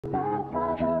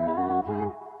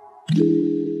Yes,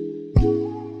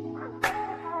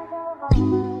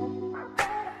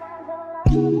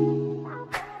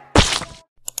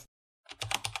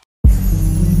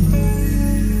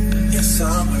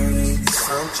 I'm hurting, yes,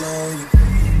 I'm jaded.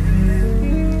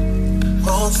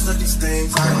 Most of these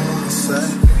things I don't wanna say.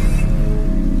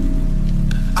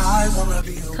 I wanna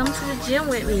be come to the gym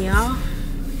with me, y'all.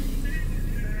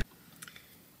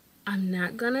 I'm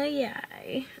not gonna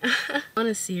lie. On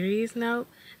a serious note,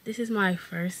 this is my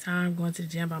first time going to the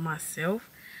gym by myself,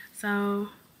 so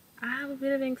I have a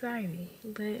bit of anxiety,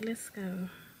 but let's go.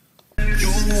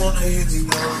 You wanna hit me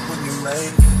up when you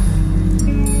make it.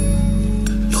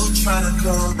 You're trying to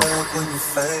come back when you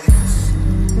face.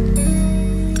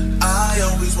 I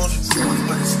always want to do it,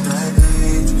 but it's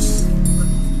dangerous.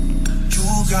 You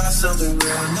got something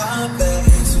real, not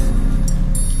basic.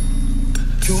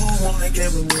 You wanna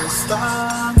get me to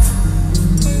stop.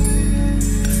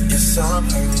 Yes, I'm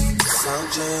hurting, yes, I'm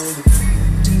jaded.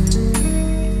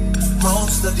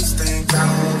 Most of these things I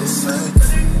don't wanna say.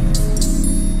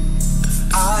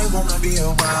 I wanna be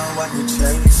around while you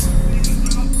chase.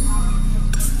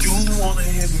 You wanna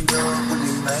hit me up when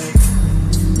you make it.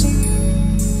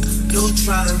 You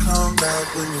try to come back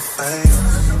when you fail.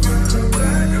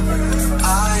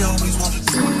 I always want to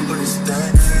do it, but it's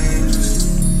dangerous.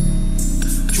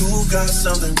 You got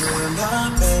something real, not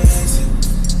basic.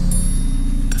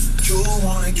 You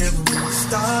wanna get me to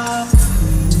stop.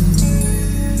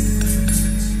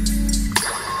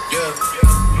 Yeah.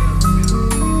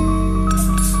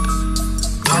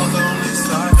 I was on this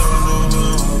side, don't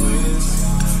know all this.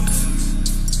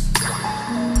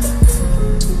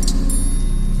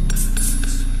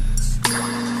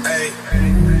 Hey,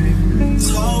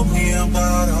 told me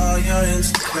about all your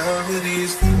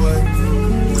insecurities. What?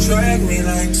 Drag me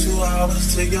like 2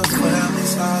 hours to your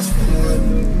family's house. What?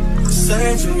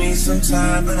 Said you need some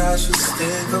time, but I should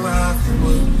stick around.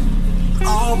 What?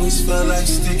 Always felt like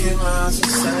sticking around the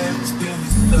same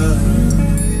experience.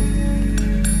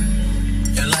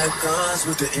 And like guns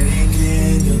with the ink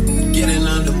in you, getting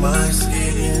under my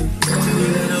skin. You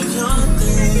little young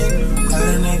thing, got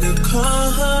a nigga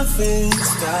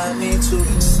confidence, got me too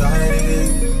excited.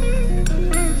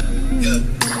 Yeah.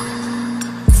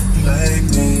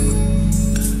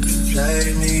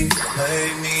 Play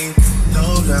me, no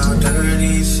doubt,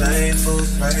 dirty, shameful,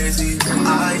 crazy.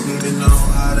 I need to know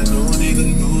how the new nigga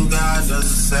you got does the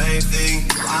same thing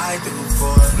I do for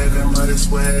a living, but it's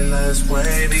way less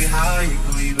wavy. How you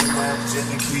even imagine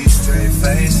to keep straight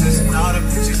faces and all the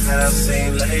pictures that I've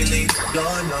seen lately?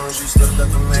 Lord knows you still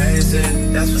look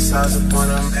amazing. That's besides the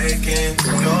point I'm making.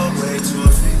 You're way too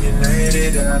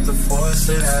opinionated, I have to force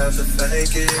it, I have to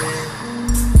fake it.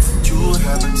 You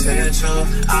have potential,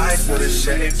 I could've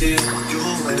shaped it. You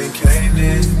went and caved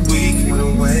in, we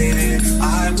could've waited.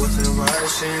 I wasn't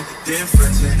rushing,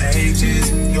 difference in ages.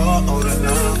 You're old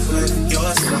enough, but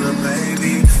you're still a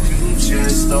baby. You share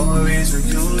stories where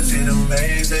you did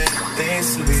amazing.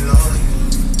 Things to be loyal,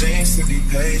 things to be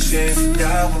patient.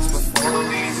 That was before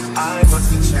me, I must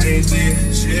have changed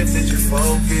it. Shifted your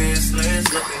focus, lens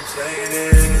looking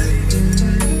jaded.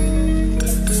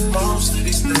 Most of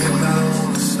these things I don't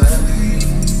wanna say.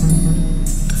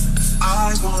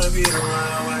 I wanna be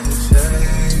around while you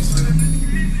chase it.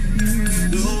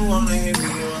 You wanna hit me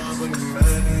up when you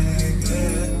make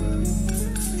it.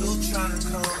 You tryna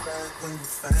come back when you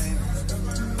famous.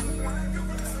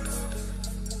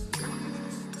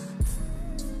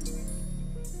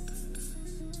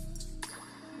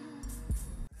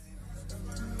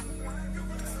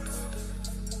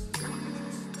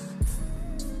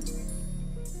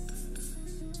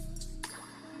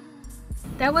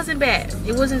 That wasn't bad.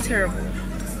 It wasn't terrible.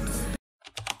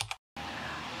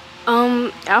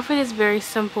 Outfit is very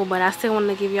simple, but I still want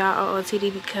to give y'all a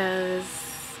OOTD because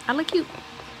I look cute.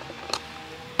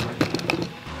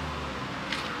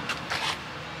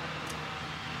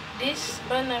 This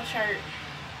button-up shirt,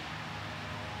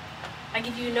 like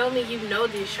if you know me, you know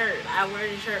this shirt. I wear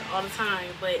this shirt all the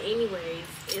time, but anyways,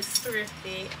 it's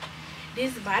thrifted.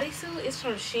 This bodysuit is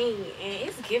from Shein, and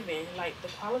it's giving, like the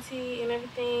quality and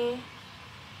everything.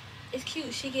 It's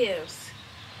cute. She gives.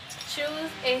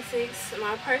 Shoes, Asics.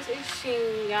 My purse is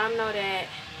Shein. Y'all know that.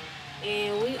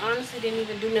 And we honestly didn't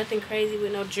even do nothing crazy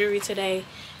with no jewelry today,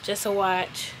 just to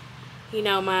watch, you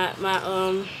know, my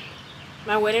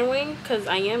wedding ring, because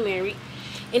I am married.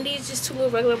 And these just 2 little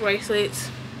regular bracelets.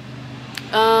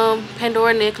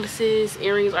 Pandora necklaces.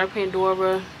 Earrings are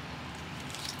Pandora.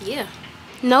 Yeah.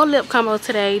 No lip combo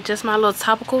today. Just my little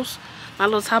topicals. That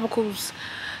little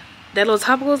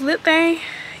topicals lip thing.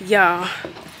 Y'all,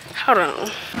 hold on.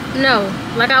 No,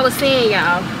 like I was saying,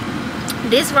 y'all,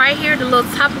 This right here, the little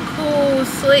topical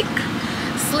slick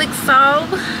solve,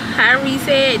 however you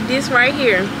say it, this right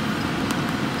here.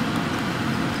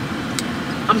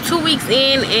 I'm 2 weeks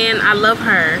in and I love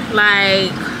her.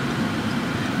 Like,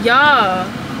 y'all,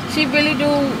 she really do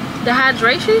the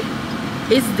hydration.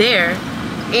 It's there.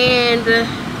 And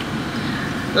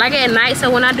like at night, so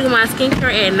when I do my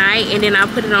skincare at night and then I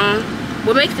put it on,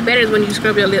 what makes it better is when you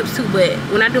scrub your lips too. But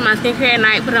when I do my skincare at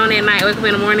night, put it on at night, wake up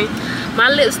in the morning, my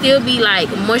lips still be like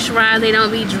moisturized. They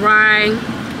don't be dry.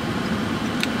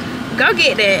 Go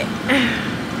get that.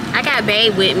 I got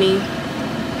Babe with me.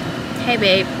 Hey,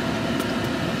 Babe.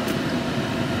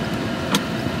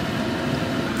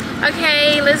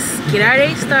 Okay, let's get our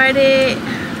day started.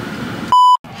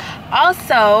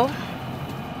 Also,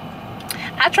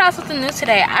 I tried something new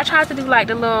today. I tried to do like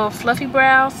the little fluffy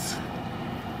brows.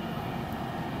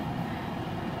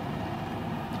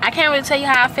 I can't really tell you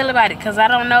how I feel about it because I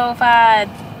don't know if I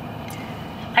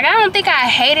don't think I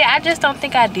hate it. I just don't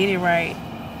think I did it right.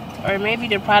 Or maybe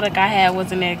the product I had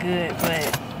wasn't that good,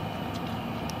 but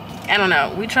I don't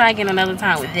know. We try again another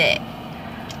time with that.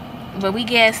 But we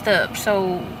gassed up,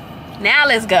 so now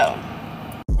let's go.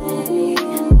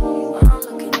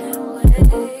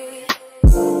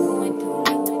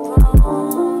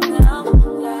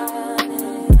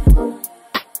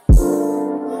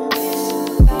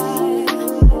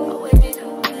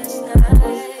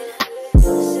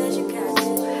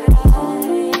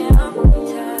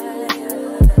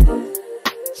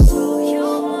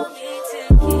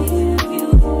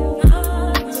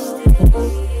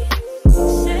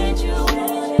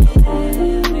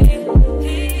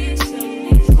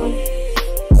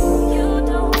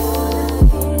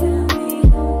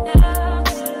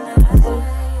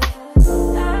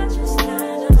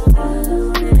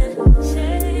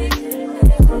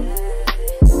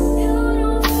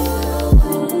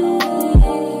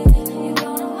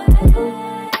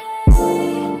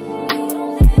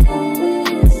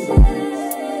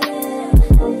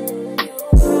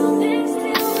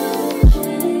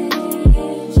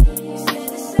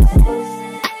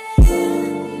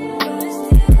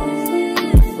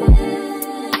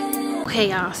 Okay,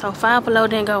 y'all, so Five Below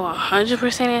didn't go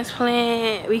 100% as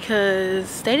planned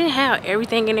because they didn't have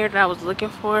everything in there that I was looking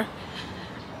for.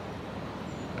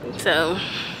 So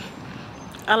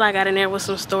all I got in there was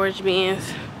some storage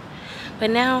bins. But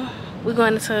now we're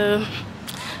going to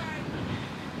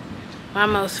my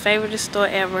most favorite store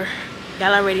ever.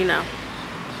 Y'all already know,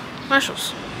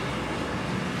 Marshalls.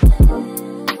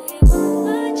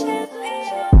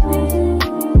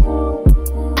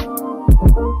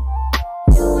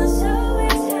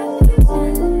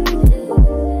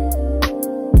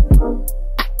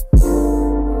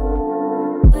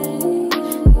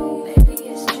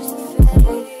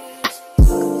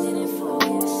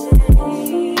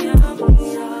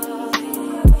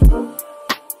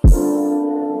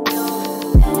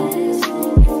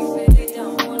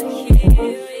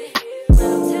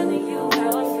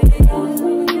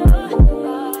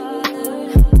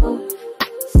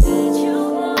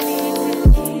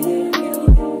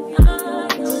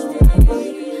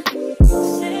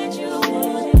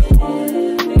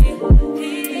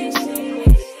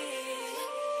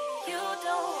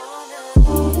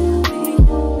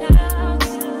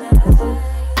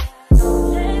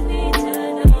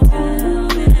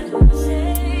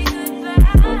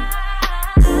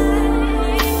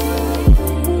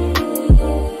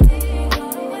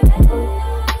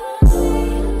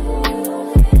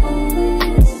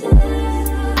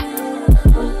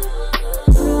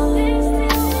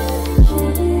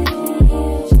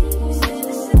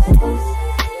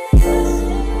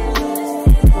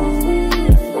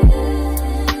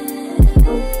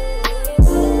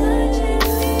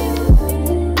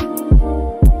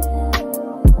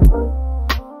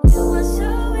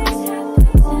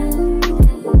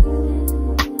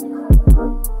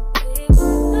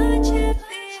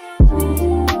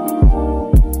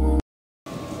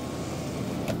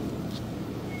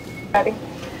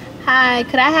 Hi,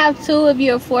 could I have 2 of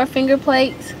your 4-finger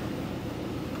plates?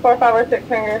 4, 5, or 6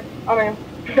 fingers. I mean,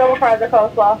 double fries or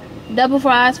coleslaw. Double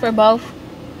fries for both.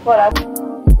 What else?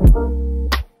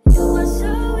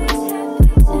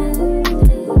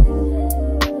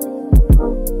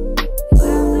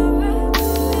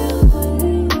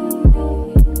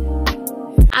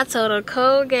 I told her,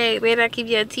 Colgate, better keep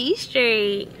your teeth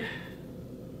straight.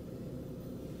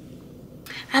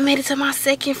 I made it to my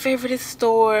second favorite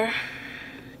store.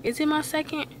 Is it my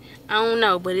second? I don't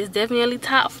know, but it's definitely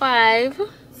top 5.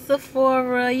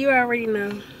 Sephora, you already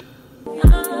know.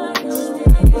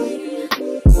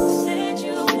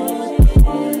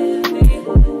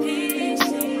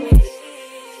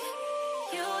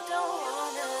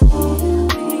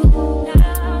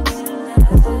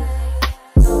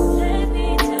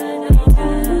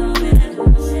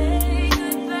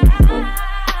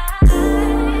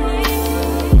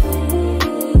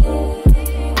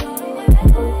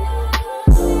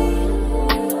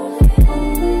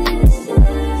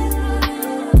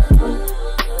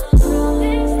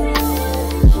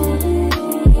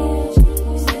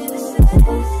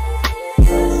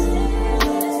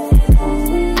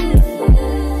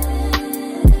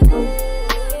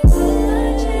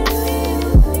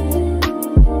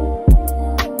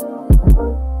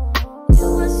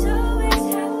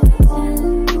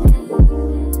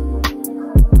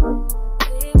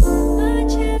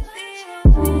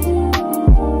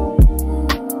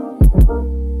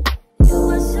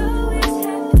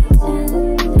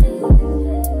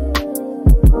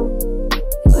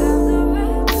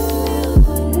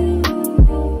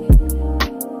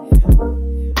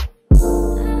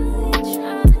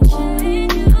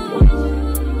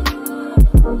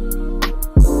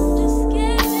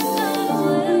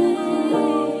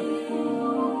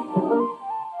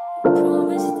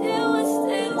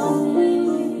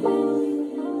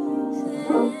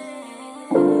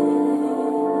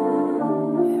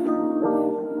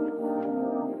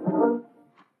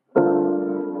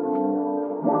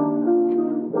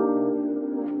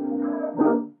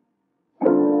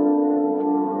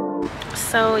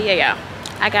 So yeah, y'all,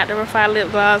 I got the Refined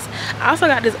lip gloss. I also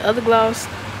got this other gloss.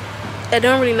 I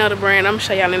don't really know the brand. I'm gonna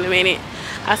show y'all in a minute.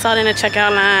 I saw it in the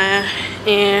checkout line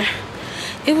and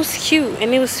it was cute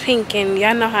and it was pink, and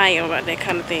y'all know how I am about that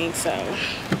kind of thing. So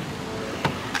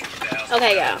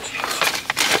okay, y'all.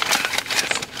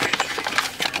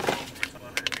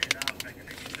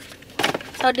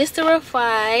 So this the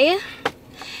Refine,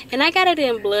 and I got it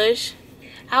in blush.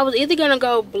 I was either gonna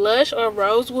go blush or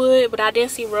rosewood, but I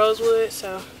didn't see rosewood,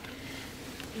 so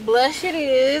blush it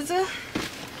is.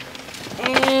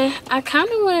 And I kind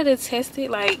of wanted to test it,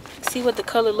 like see what the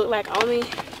color looked like on me,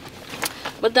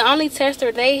 but the only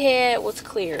tester they had was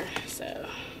clear. So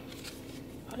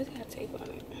oh, this got tape on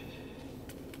it.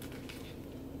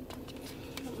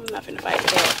 I'm not finna fight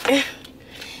that.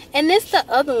 And this the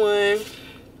other one.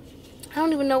 I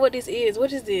don't even know what this is.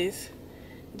 What is this?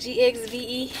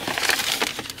 GXVE?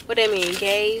 What that mean?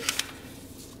 Gave?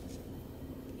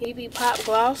 EB Pop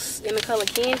Gloss in the color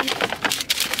Candy.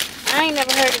 I ain't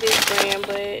never heard of this brand,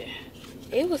 but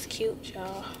it was cute,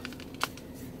 y'all.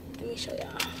 Let me show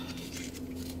y'all.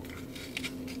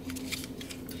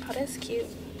 Oh, that's cute.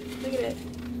 Look at that.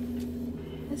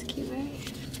 That's cute,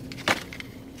 right?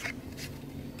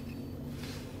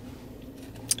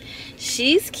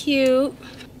 She's cute.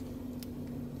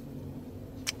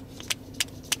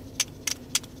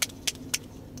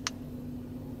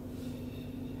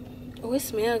 Oh, it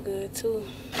smells good too.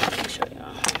 Let me show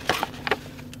y'all.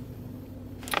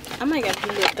 I might got to do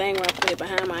a little thing where I put it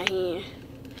behind my hand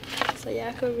so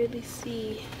y'all can really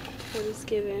see what it's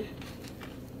giving.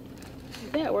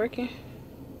 Is that working?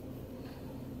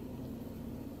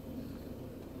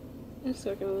 It's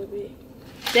working a little bit.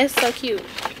 That's so cute.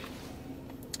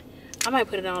 I might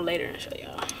put it on later and show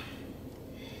y'all.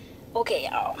 Okay,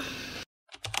 y'all.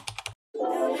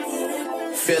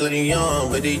 Feeling young,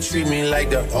 but they treat me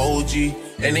like the OG.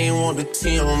 And they want the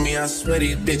T on me, I swear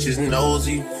these bitches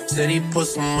nosy. Said he put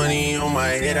some money on my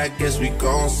head, I guess we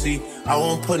gon' see. I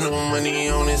won't put no money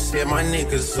on his head, my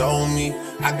niggas owe me.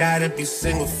 I gotta be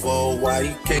single for a while,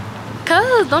 you can't.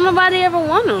 Cause don't nobody ever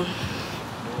want them.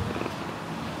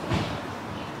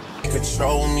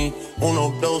 Control me,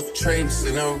 uno those traits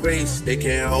in a race, they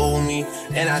can't hold me.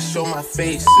 And I show my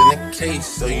face in a case,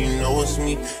 so you know it's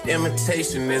me.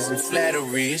 Imitation isn't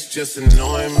flattery, it's just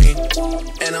annoying me.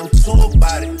 And I'm too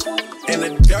about it. And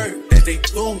the dirt that they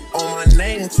threw on my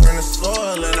name turned to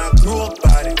soil, and I grew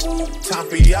about it. Time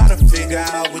for y'all to figure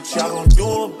out what y'all gon'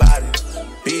 do about it.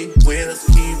 Big wheels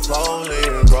keep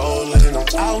rolling, rolling. I'm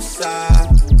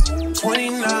outside,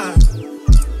 29,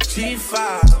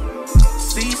 G5.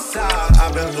 Seaside,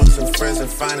 I've been losing friends and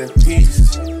finding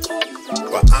peace.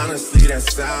 But honestly, that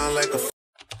sound like a.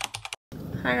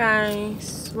 Hi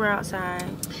guys, we're outside.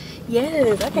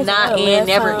 Yes, I can. Not in,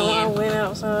 never in. I went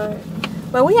outside,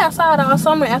 but we outside all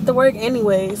summer after work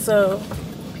anyway. So,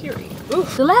 period.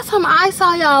 Oof. The last time I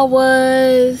saw y'all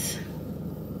was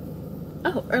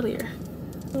earlier.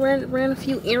 Ran a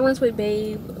few errands with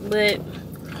Babe, but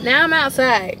now I'm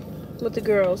outside with the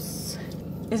girls.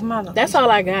 It's my location. That's all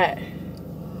I got.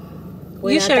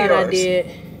 Well, You show yours. I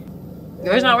did.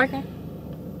 Yours not working?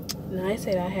 No, I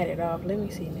said I had it off. Let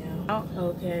me see now. Oh.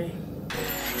 Okay.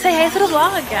 Say hey to the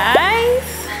vlog, guys.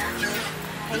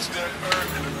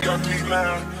 Got me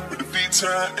line with the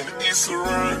V-time and the East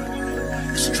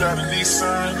run. She drive a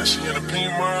Nissan and she in a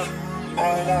pink mine. I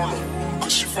don't want her,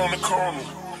 cause she from the corner.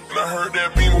 And I heard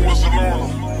that Beamer was a loner.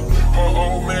 Her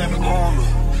old man the owner.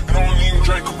 And I don't even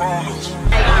drink Coronas.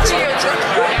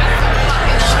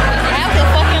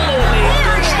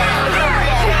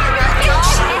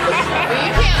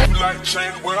 Like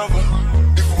change the weather.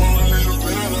 If you wanna live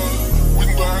better, we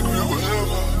can buy a crib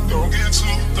wherever. Don't get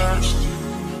too thirsty.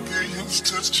 Get used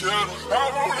to the cheddar. I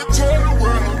wanna tell the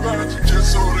world about you just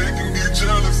so they can get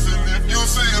jealous. And if you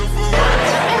see her for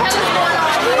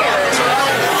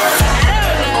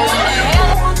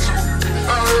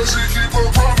I heard she keep her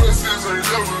promises, ain't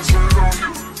never turned on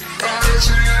you. I heard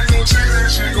she ain't gon' cheat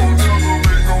and she gon' never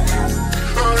make no move.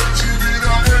 I heard she be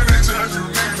there anytime you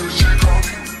need her, she gon'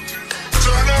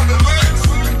 turn on the lights.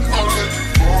 I'm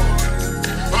looking for,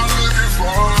 I'm looking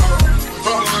for,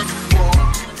 I'm looking for.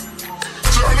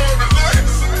 Turn on the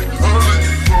lights. I'm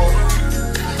looking for,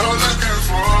 I'm looking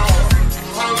for,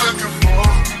 I'm looking for.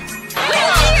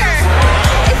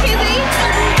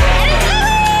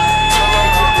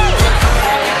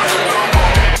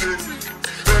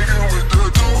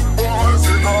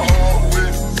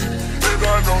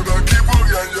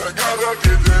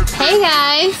 Hey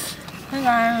guys. Hey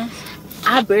guys.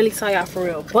 I barely saw y'all for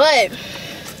real, but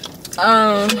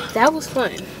that was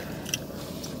fun.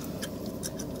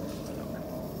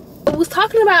 was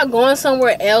talking about going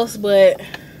somewhere else, but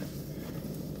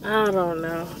I don't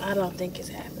know. I don't think it's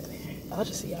happening. I'll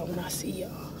just see y'all when I see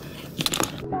y'all.